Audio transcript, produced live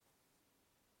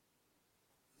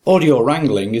Audio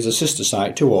Wrangling is a sister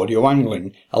site to Audio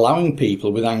Angling, allowing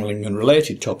people with angling and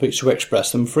related topics to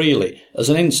express them freely, as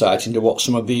an insight into what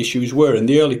some of the issues were in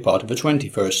the early part of the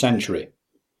 21st century.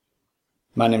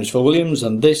 My name is Phil Williams,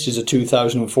 and this is a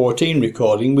 2014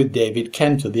 recording with David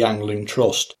Kent of the Angling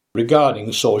Trust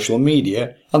regarding social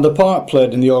media and the part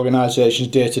played in the organisation's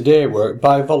day-to-day work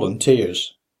by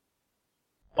volunteers.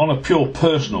 On a pure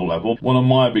personal level, one of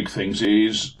my big things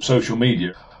is social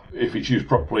media. If it's used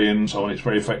properly and so on, it's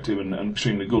very effective and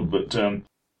extremely good. But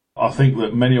I think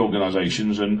that many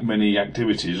organisations and many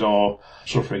activities are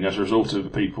suffering as a result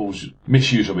of people's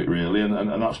misuse of it, really,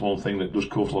 and that's one thing that does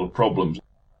cause a lot of problems.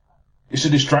 It's a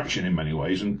distraction in many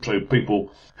ways, and so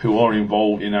people who are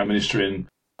involved in administering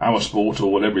our sport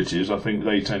or whatever it is, I think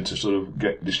they tend to sort of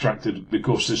get distracted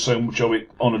because there's so much of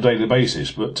it on a daily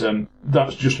basis. But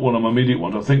that's just one of my immediate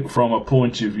ones. I think from a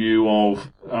point of view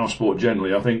of our sport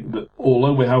generally, I think that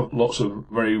although we have lots of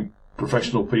very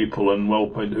professional people and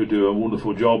well-paid who do a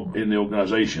wonderful job in the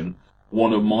organisation,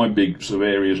 one of my big sort of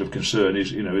areas of concern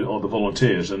is, are the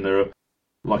volunteers. And there are,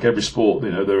 like every sport,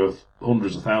 there are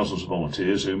hundreds of thousands of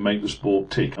volunteers who make the sport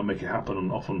tick and make it happen,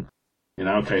 and often, in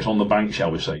our case, on the bank,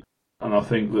 shall we say. And I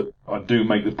think that I do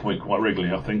make the point quite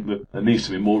regularly. I think that there needs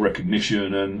to be more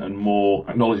recognition and more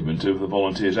acknowledgement of the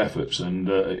volunteers' efforts. And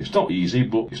it's not easy,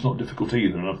 but it's not difficult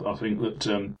either. And I think that,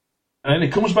 and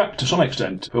it comes back to some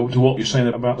extent to what you're saying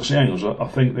about the sea angles. I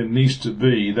think there needs to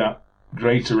be that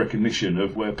greater recognition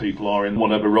of where people are in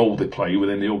whatever role they play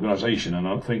within the organisation. And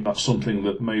I think that's something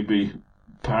that maybe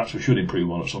perhaps we should improve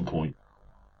on at some point.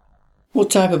 What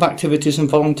type of activities and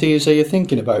volunteers are you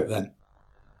thinking about then?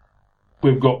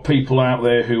 We've got people out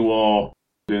there who are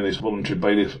doing this voluntary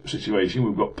bailiff situation.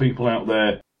 We've got people out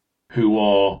there who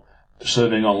are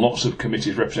serving on lots of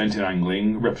committees representing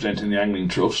angling, representing the Angling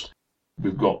Trust.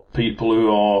 We've got people who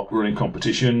are running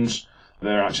competitions.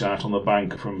 They're actually out on the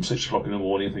bank from 6 o'clock in the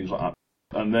morning, things like that.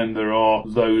 And then there are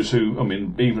those who,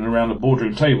 even around the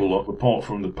boardroom table, apart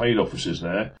from the paid officers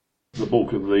there, the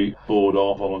bulk of the board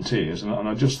are volunteers. And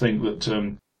I just think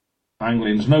that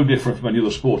angling's no different from any other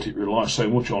sport. It relies so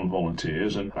much on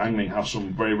volunteers, and angling has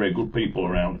some very, very good people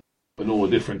around in all the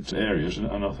different areas.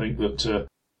 And I think that,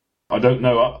 I don't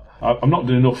know, I'm not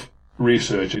doing enough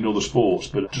research in other sports,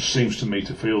 but it just seems to me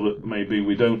to feel that maybe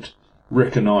we don't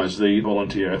recognise the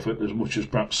volunteer effort as much as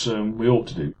perhaps we ought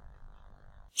to do.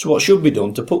 So what should be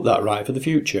done to put that right for the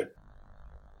future?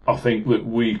 I think that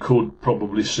we could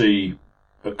probably see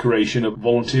a creation of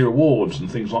volunteer awards and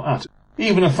things like that.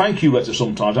 Even a thank you letter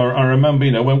sometimes. I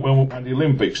remember, when we had the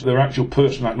Olympics, there were actual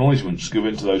personal acknowledgements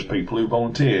given to those people who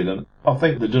volunteered. And I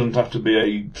think there doesn't have to be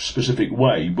a specific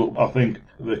way, but I think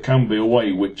there can be a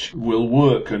way which will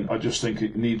work. And I just think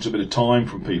it needs a bit of time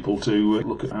from people to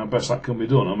look at how best that can be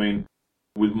done.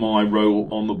 With my role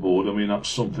on the board, that's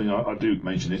something I do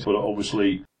mention it, but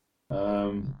obviously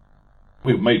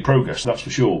we've made progress, that's for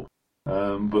sure.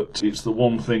 But it's the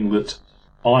one thing that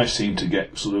I seem to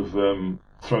get sort of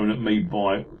thrown at me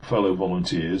by fellow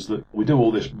volunteers, that we do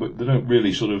all this, but they don't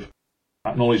really sort of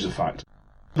acknowledge the fact.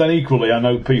 Then equally, I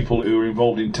know people who are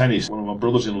involved in tennis. One of my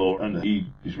brothers-in-law, and he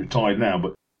is retired now,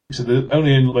 but he said that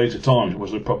only in later times was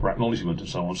there proper acknowledgement and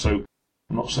so on. So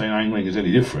I'm not saying angling is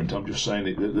any different. I'm just saying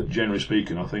that generally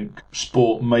speaking, I think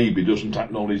sport maybe doesn't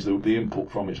acknowledge the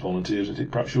input from its volunteers that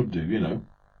it perhaps should do,